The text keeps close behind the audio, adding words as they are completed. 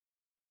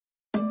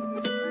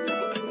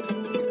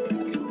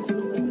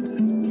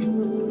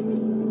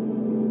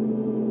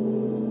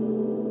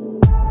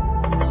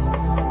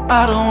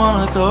I don't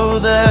wanna go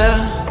there.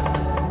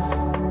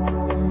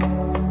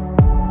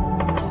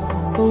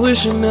 We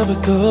should never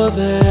go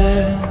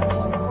there.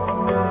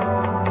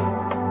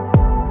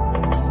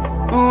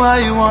 Why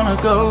you wanna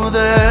go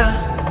there?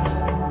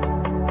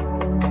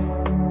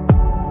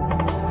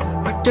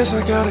 I guess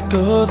I gotta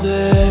go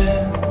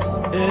there,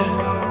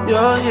 yeah.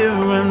 You're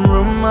hearing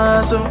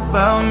rumors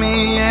about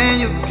me,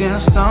 and you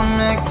can't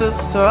stomach the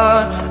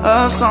thought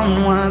of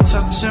someone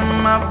touching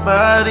my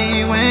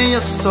body when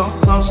you're so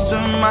close to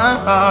my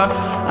heart.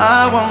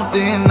 I won't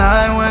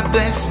deny what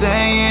they're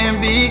saying,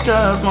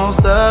 because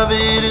most of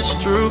it is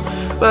true,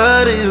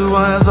 but it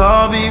was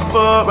all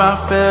before I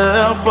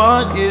fell for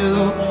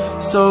you.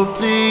 So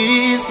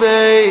please,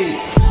 babe,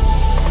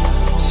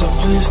 so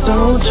please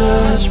don't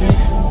judge me,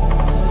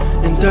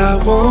 and I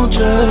won't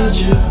judge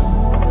you,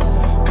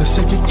 'cause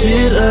it could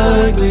get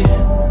ugly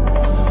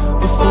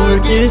before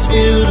it gets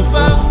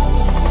beautiful.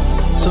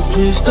 So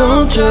please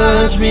don't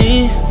judge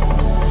me,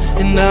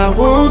 and I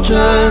won't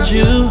judge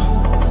you.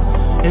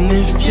 And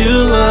if you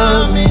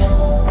love me,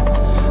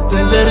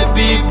 then let it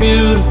be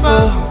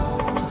beautiful.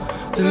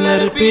 Then let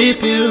it be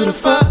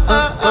beautiful.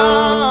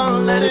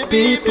 Let it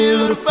be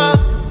beautiful.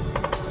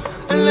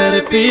 Then let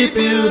it be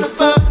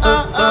beautiful.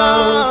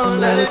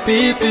 Let it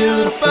be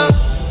beautiful.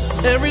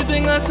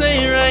 Everything I say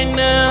right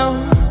now,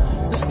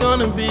 it's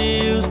gonna be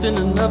used in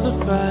another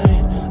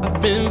fight. I've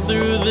been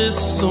through this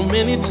so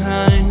many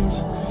times.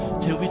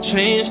 Can we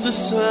change the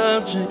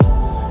subject?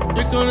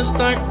 You're gonna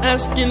start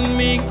asking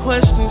me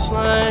questions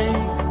like,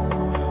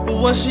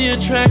 was she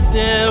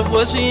attractive?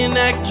 Was she an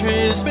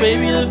actress?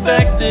 Baby, the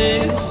fact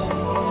is,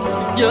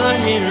 you're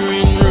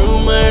hearing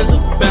rumors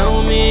about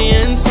me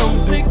and some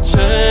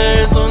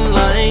pictures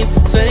online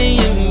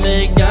saying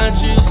they got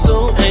you so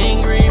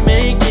angry,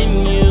 making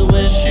you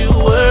wish you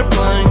were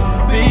blind.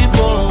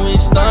 Before we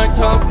start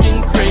talking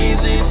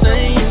crazy,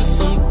 saying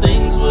some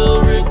things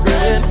we'll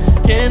regret,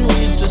 can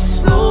we just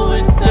slow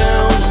it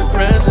down and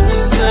press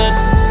reset?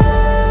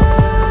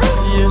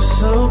 You're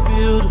so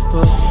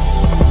beautiful,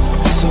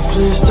 so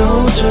please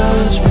don't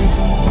judge me,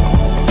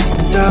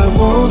 and I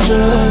won't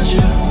judge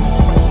you,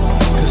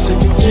 'cause it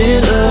could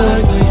get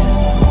ugly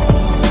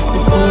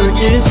before it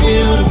gets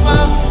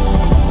beautiful.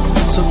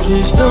 So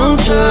please don't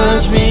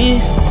judge me,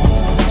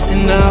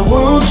 and I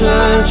won't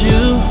judge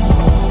you.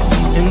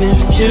 And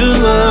if you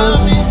love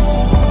me,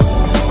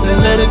 then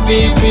let it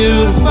be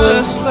beautiful.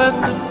 Just let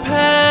the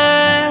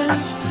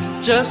past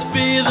just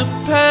be the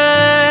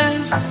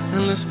past,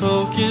 and let's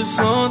focus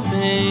on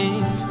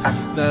things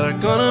that are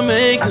gonna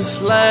make us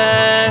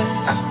last.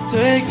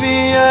 Take me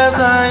as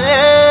I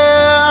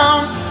am,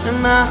 and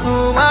not who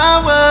I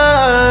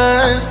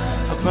was.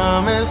 I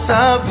promise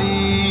I'll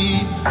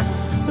be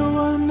the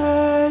one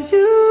that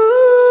you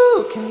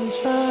can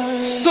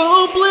trust. So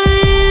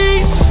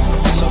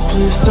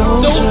please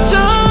don't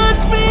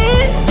judge me,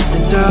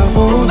 and I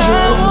won't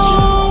judge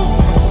you,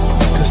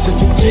 'cause it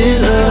can get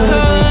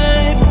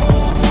ugly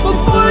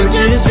before it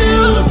gets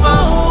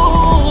beautiful.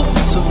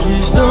 So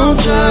please don't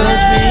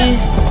judge me,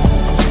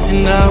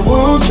 and I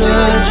won't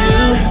judge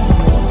you.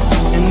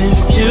 And if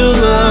you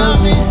love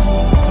me,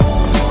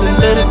 then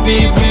let it be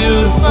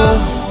beautiful.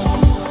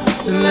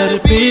 Then let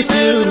it be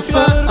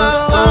beautiful.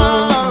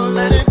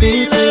 Let it be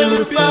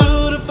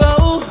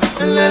beautiful.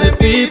 And let it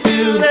be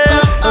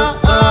beautiful.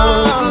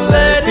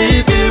 Let it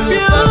be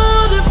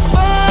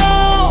beautiful.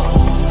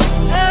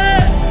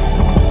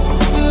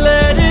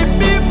 Let it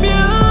be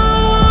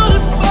beautiful.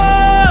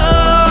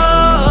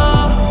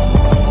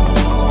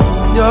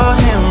 You're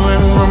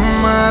hearing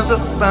rumors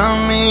about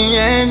me,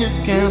 and you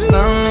can't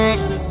stomach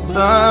the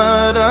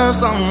thought of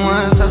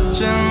someone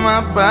touching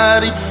my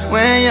body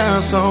when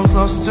you're so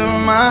close to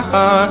my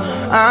heart.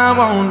 I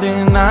won't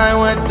deny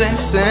what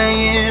they're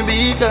saying,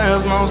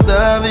 because most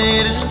of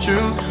it is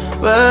true,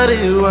 but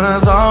it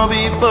was all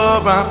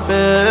before I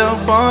fell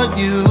for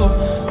you.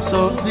 So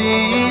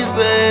please,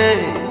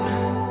 babe,